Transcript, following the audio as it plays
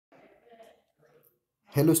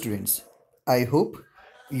Hello students, I hope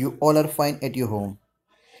you all are fine at your home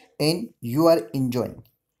and you are enjoying.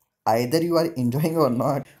 Either you are enjoying or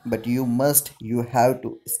not, but you have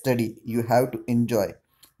to study, you have to enjoy.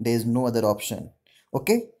 There is no other option.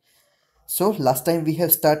 Okay, so last time we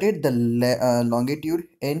have started the longitude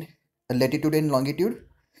and latitude and longitude.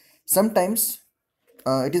 Sometimes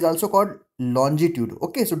it is also called longitude.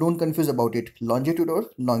 Okay, so don't confuse about it. Longitude or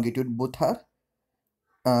longitude both are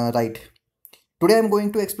right. Today I'm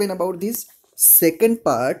going to explain about this second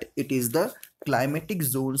part. It is the climatic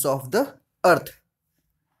zones of the earth.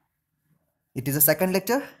 It is a second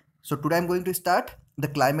lecture. So today I'm going to start the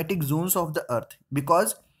climatic zones of the earth,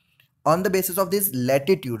 because on the basis of these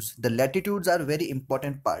latitudes, the latitudes are very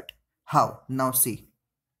important part. How? Now see.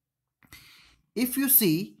 If you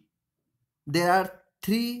see, there are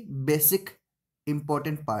three basic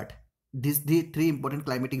important part. The three important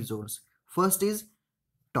climatic zones. First is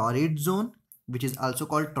torrid zone, which is also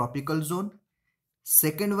called tropical zone.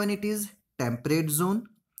 Second one it is temperate zone,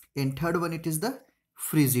 and third one it is the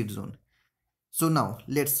frigid zone. So now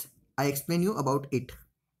let's I explain you about it.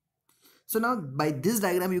 So now by this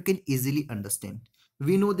diagram you can easily understand.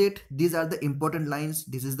 We know that these are the important lines.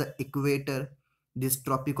 This is the equator, this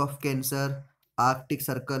Tropic of Cancer, Arctic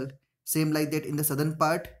Circle. Same like that in the southern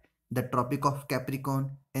part, the Tropic of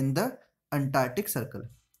Capricorn and the Antarctic Circle.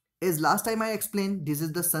 As last time I explained, this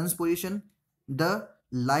is the sun's position. The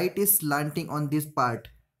light is slanting on this part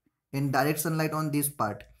and direct sunlight on this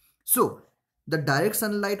part. So the direct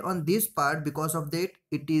sunlight on this part, because of that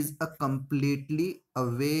it is a completely a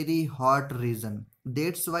very hot region.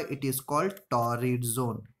 That's why it is called torrid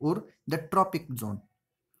zone or the tropic zone.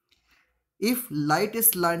 If light is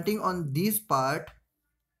slanting on this part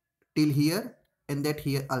till here and that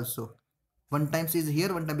here also, one time is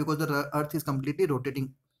here, one time, because the earth is completely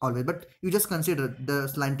rotating always, but you just consider the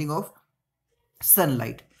slanting of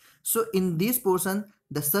sunlight. So in this portion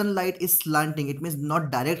the sunlight is slanting, it means not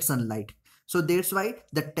direct sunlight. So that's why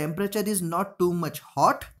the temperature is not too much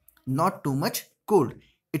hot, not too much cold.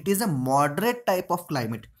 It is a moderate type of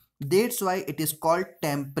climate. That's why it is called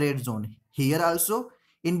temperate zone. Here also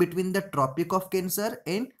in between the Tropic of Cancer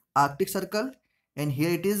and Arctic Circle, and here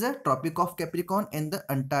it is a Tropic of Capricorn and the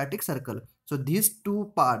Antarctic Circle. So these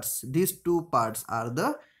two parts are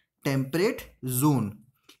the temperate zone.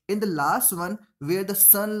 In the last one, where the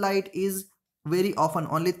sunlight is very often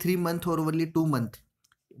only 3 months or only 2 months,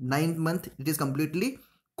 9 month it is completely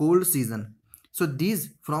cold season. So these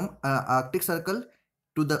from Arctic Circle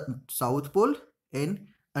to the South Pole and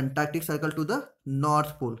Antarctic Circle to the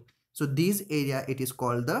North Pole. So this area it is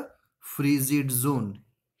called the frigid zone.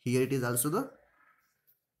 Here it is also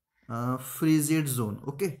the frigid zone.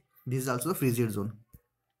 Okay, this is also the frigid zone.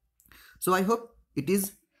 So I hope it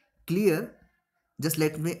is clear. Just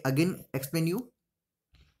let me again explain you.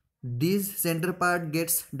 This center part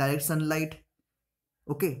gets direct sunlight.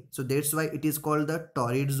 Okay, so that's why it is called the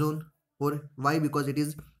torrid zone. Or why? Because it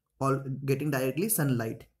is all getting directly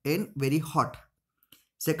sunlight and very hot.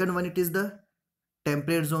 Second one, it is the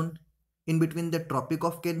temperate zone in between the Tropic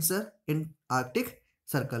of Cancer and Arctic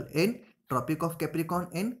Circle and Tropic of Capricorn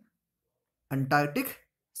and Antarctic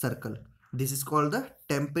Circle. This is called the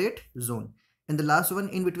temperate zone. And the last one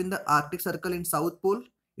in between the Arctic Circle and South Pole,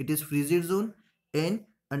 it is frigid zone, and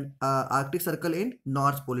Arctic Circle and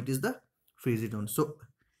North Pole, it is the frigid zone. So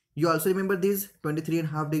you also remember these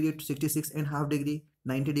 23.5 degree, 66.5 degree,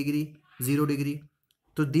 90 degree, 0 degree.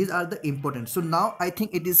 So these are the important. So now I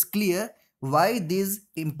think it is clear why these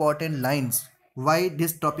important lines, why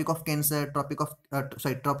this Tropic of Cancer, Tropic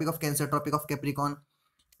of Cancer, Tropic of Capricorn,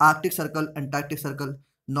 Arctic Circle, Antarctic Circle,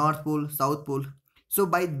 North Pole, South Pole. So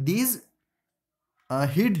by these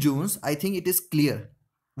heat zones, I think it is clear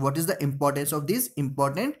what is the importance of these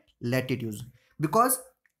important latitudes. Because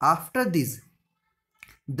after this,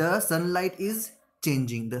 the sunlight is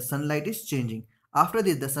changing. The sunlight is changing. After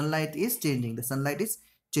this, the sunlight is changing. The sunlight is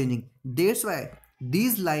changing. That's why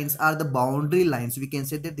these lines are the boundary lines. We can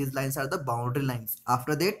say that these lines are the boundary lines.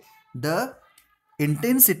 After that, the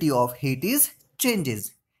intensity of heat is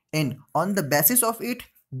changes, and on the basis of it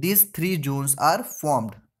these three zones are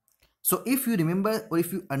formed. So if you remember or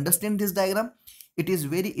if you understand this diagram, it is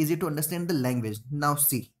very easy to understand the language. Now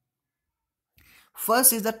see,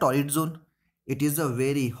 first is the torrid zone. It is a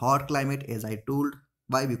very hot climate, as I told.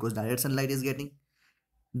 Why? Because direct sunlight is getting.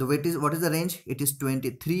 The weight is, what is the range? It is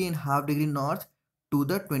 23.5 degree north to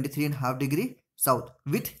the 23.5 degree south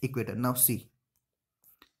with equator. Now see,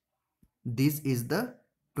 this is the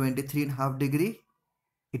 23.5 degree.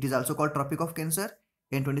 It is also called Tropic of Cancer,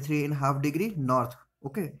 and 23.5 degree north.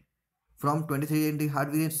 Okay, from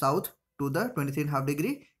 23.5 degree south to the 23.5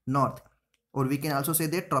 degree north. or we can also say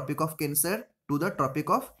that Tropic of Cancer to the Tropic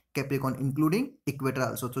of Capricorn, including equator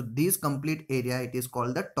also. So this complete area, it is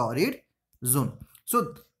called the torrid zone.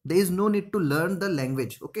 So there is no need to learn the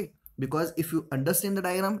language, okay, because if you understand the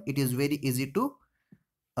diagram, it is very easy to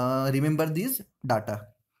remember these data.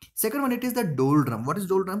 Second one, it is the doldrum. What is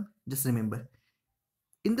doldrum? Just remember,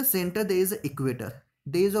 in the center there is the equator.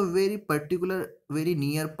 There is a very particular, very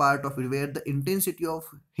near part of it where the intensity of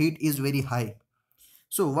heat is very high.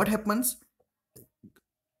 So what happens?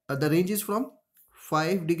 The range is from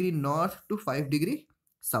 5 degree north to 5 degree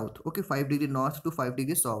south. Okay, 5 degree north to 5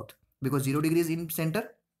 degree south, because 0 degrees in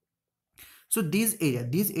center. So this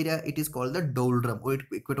area, it is called the doldrum or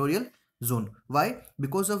equatorial zone. Why?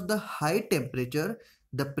 Because of the high temperature,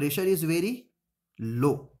 the pressure is very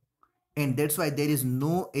low, and that's why there is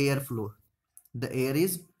no airflow. The air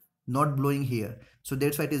is not blowing here, so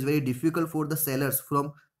that's why it is very difficult for the sailors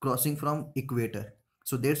from crossing from equator.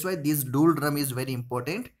 So that's why this doldrum is very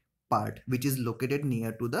important part, which is located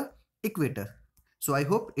near to the equator. So I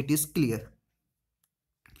hope it is clear.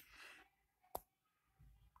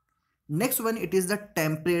 Next one, it is the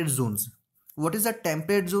temperate zones. What is the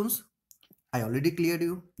temperate zones? I already cleared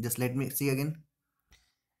you. Just let me see again.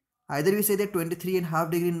 Either we say that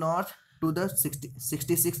 23.5 degree north to the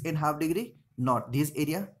 66.5 degree north, this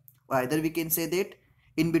area, or either we can say that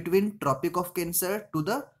in between Tropic of Cancer to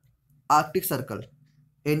the Arctic Circle,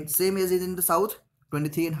 and same as is in the south,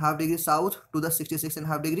 23.5 degree south to the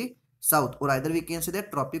 66.5 degree south, or either we can say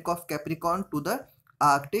that Tropic of Capricorn to the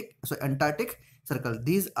Antarctic Circle.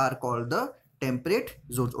 These are called the temperate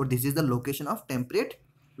zones, or this is the location of temperate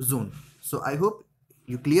zone. So I hope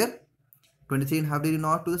you clear. 23.5 degree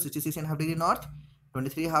north to the 66.5 degree north,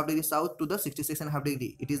 23.5 degree south to the 66.5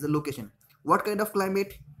 degree. It is the location. What kind of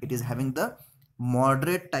climate? It is having the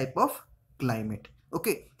moderate type of climate.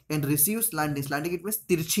 Okay, and receives slanting. Slanting, it means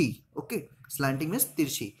tirchi. Okay, slanting means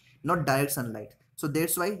tirchi, not direct sunlight. So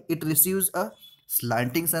that's why it receives a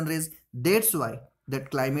slanting sun rays. That's why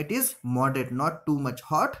that climate is moderate, not too much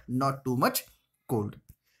hot, not too much cold.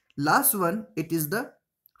 Last one, it is the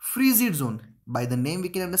frigid zone. By the name we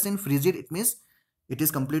can understand frigid, it means it is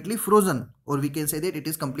completely frozen, or we can say that it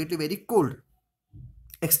is completely very cold,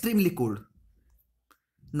 extremely cold.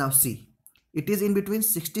 Now see, it is in between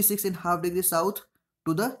 66.5 degree south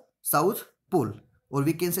to the south pole, or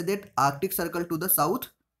we can say that Arctic Circle to the south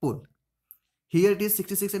pole. Here it is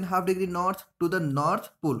 66.5 degree north to the north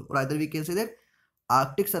pole, or either we can say that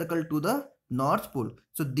Arctic Circle to the north pole.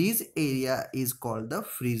 So this area is called the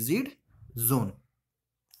frigid zone.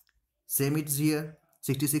 Same it's here,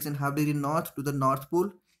 66.5 degree north to the north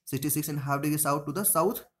pole, 66.5 degree south to the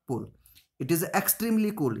south pole. It is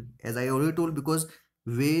extremely cold, as I already told, because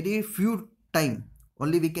very few time,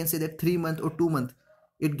 only we can say that 3 months or 2 months,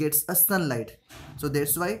 it gets a sunlight. So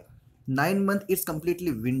that's why 9 months it's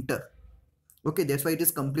completely winter. Okay, that's why it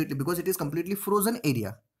is completely, because it is completely frozen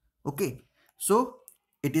area. Okay, so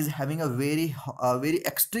it is having a very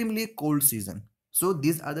extremely cold season. So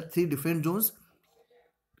these are the three different zones,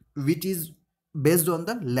 which is based on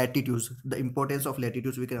the latitudes, the importance of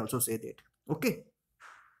latitudes, we can also say that. Okay,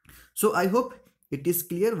 so I hope it is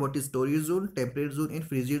clear what is torrid zone, temperate zone and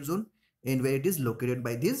frigid zone, and where it is located.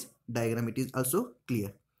 By this diagram it is also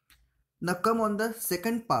clear. Now come on the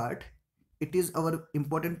second part. It is our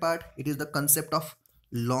important part. It is the concept of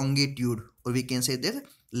longitude, or we can say that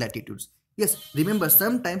latitudes. Yes, remember,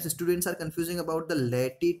 sometimes students are confusing about the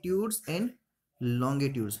latitudes and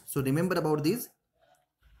longitudes. So remember about these.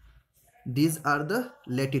 These are the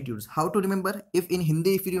latitudes. How to remember? If in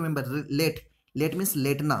Hindi, if you remember, let means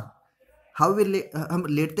letna. How will hum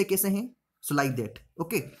लेटते कैसे हैं? So like that.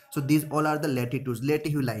 Okay, so these all are the latitudes,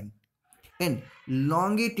 latitude line. And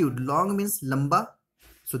longitude, long means lamba,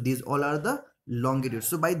 so these all are the longitudes.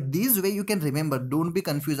 So by this way you can remember, don't be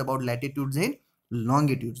confused about latitudes and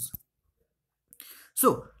longitudes.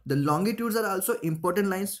 So the longitudes are also important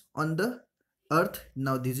lines on the earth.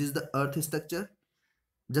 Now this is the earth structure.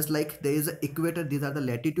 Just like there is a equator, these are the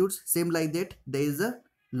latitudes. Same like that, there is a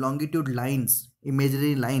longitude lines,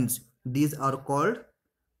 imaginary lines. These are called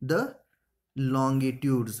the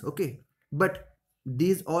longitudes. Okay, but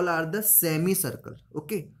these all are the semicircle.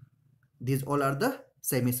 Okay, these all are the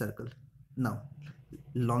semicircle. Now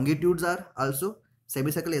longitudes are also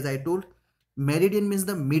semicircle, as I told. Meridian means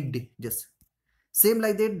the mid. Just same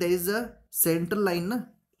like that, there is a center line, na?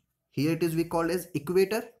 Here it is we call as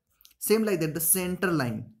equator. Same like that, the center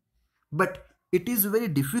line. But it is very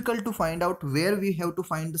difficult to find out where we have to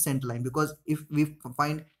find the center line, because if we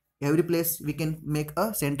find every place we can make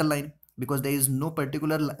a center line, because there is no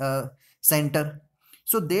particular center.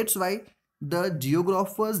 So that's why the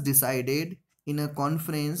geographers decided in a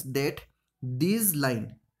conference that this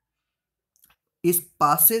line is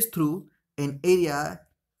passes through an area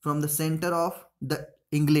from the center of the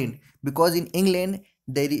England, because in England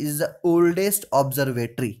there is the oldest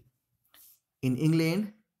observatory. In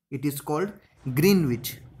England it is called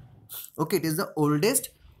Greenwich. Okay, it is the oldest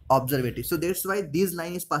observatory, so that's why this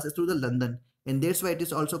line is passes through the London, and that's why it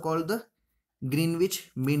is also called the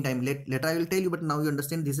Greenwich Mean Time. Later I will tell you, but now you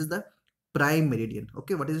understand this is the prime meridian.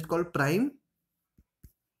 Okay, what is it called? Prime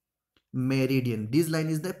meridian. This line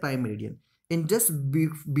is the prime meridian, and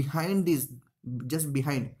behind this, just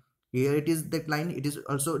behind here, it is that line, it is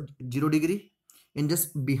also 0 degree, and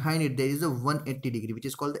just behind it there is a 180 degree, which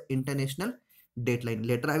is called the international date line.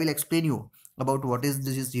 Later I will explain you about what is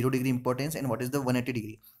this is 0 degree importance and what is the 180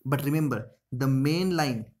 degree. But remember, the main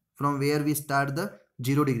line from where we start the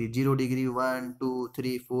 0 degree, 0 degree, 1 2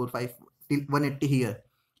 3 4 5 till 180 here,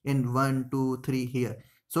 and 1 2 3 here.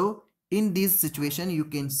 So in this situation you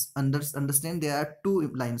can understand there are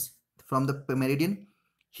two lines from the meridian,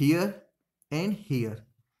 here and here.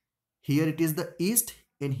 Here it is the east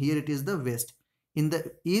and here it is the west. In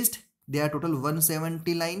the east there are total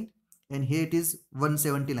 170 line, and here it is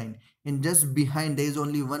 170 line, and just behind there is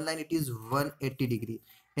only one line, it is 180 degree,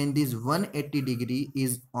 and this 180 degree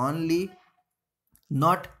is only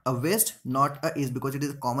not a west not a east, because it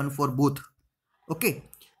is common for both. Okay,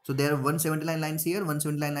 so there are 179 lines here,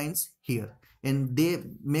 179 lines here, and they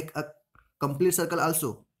make a complete circle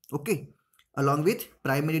also. Okay, along with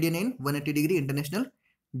prime meridian and 180 degree international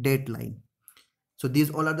date line. So these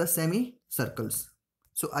all are the semi circles.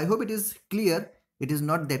 So I hope it is clear. It is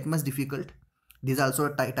not that much difficult. These are also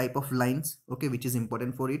a type of lines, okay, which is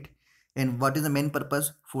important for it. And what is the main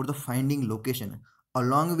purpose? For the finding location,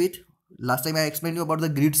 along with, last time I explained you about the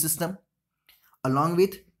grid system, along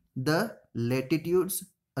with the latitudes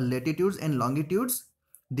and longitudes.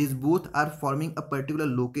 These both are forming a particular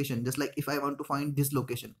location. Just like if I want to find this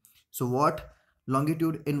location, so what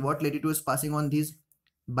longitude and what latitude is passing on these,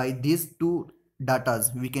 by these two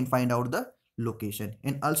datas we can find out the location.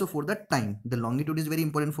 And also for the time, the longitude is very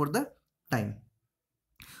important for the time.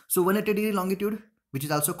 So 180 degree longitude, which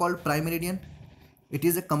is also called prime meridian, it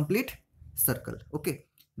is a complete circle. Okay,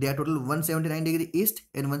 they are total 179 degree east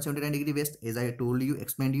and 179 degree west, as I told you,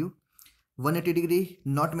 explained you. 180 degree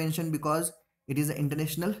not mentioned because it is an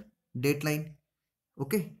international date line.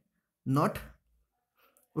 Okay, not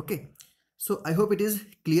okay. So I hope it is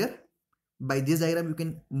clear. By this diagram you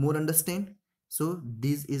can more understand. So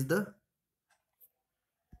this is the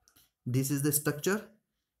structure.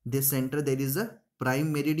 This center there is a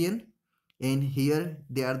prime meridian, and here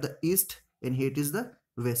they are the east, and here it is the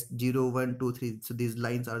west, 0 1 2 3. So these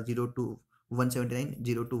lines are 0 to 179,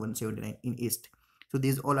 0 to 179 in east. So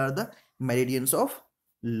these all are the meridians of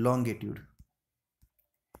longitude.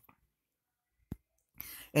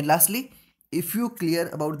 And lastly, if you clear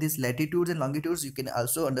about these latitudes and longitudes, you can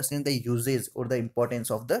also understand the usage or the importance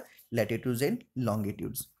of the latitudes and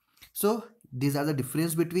longitudes. So these are the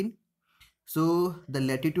difference between. So the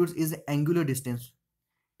latitudes is angular distance.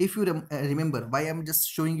 If you remember, why I'm just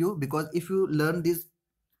showing you, because if you learn this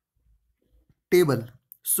table,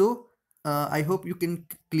 so I hope you can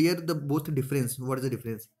clear the both difference. What is the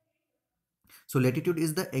difference? So latitude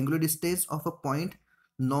is the angular distance of a point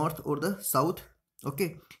north or the south.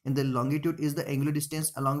 Okay, and the longitude is the angular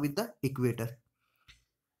distance along with the equator.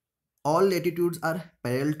 All latitudes are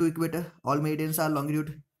parallel to equator. All meridians are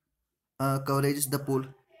longitude coverage the pole.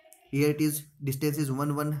 Here it is distance is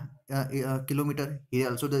 1 kilometer. Here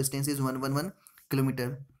also the distance is 1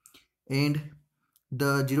 kilometer, and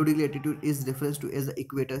the 0 degree latitude is reference to as the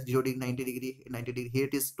equator, 0 degree, 90 degree, 90 degree. Here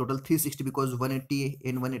it is total 360, because 180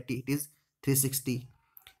 and 180 it is 360.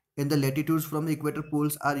 And the latitudes from the equator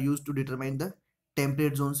poles are used to determine the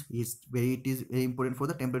temperate zones. It is very important for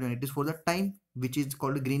the temperate zone. It is for the time, which is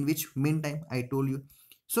called Greenwich Mean Time, I told you.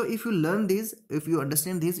 So if you learn this, if you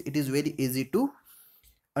understand this, it is very easy to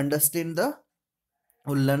understand the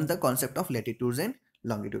or learn the concept of latitudes and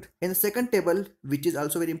longitude. In the second table, which is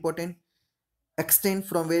also very important, extend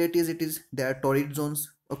from where it is there are torrid zones.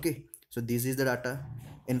 Okay, so this is the data,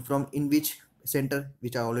 and from in which center,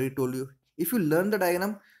 which I already told you. If you learn the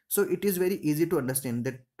diagram, so it is very easy to understand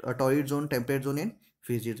that torrid zone, temperate zone and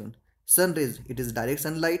frigid zone. Sun rays, it is direct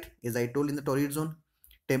sunlight, as I told in the torrid zone.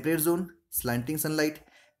 Temperate zone, slanting sunlight,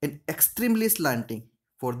 and extremely slanting.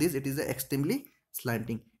 For this it is the extremely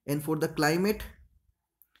slanting. And for the climate,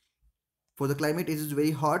 it is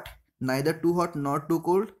very hot, neither too hot nor too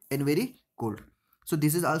cold, and very cold. So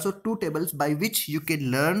this is also two tables by which you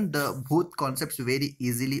can learn the both concepts very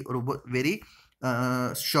easily or very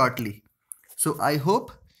shortly. So I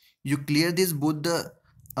hope you clear this both the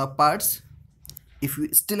parts. If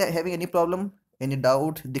you still are having any problem, any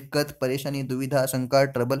doubt, dikkat, pareshani, duvidha,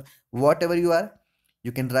 shankar, trouble, whatever you are,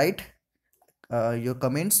 you can write your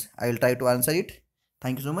comments. I will try to answer it.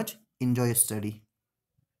 Thank you so much. Enjoy your study.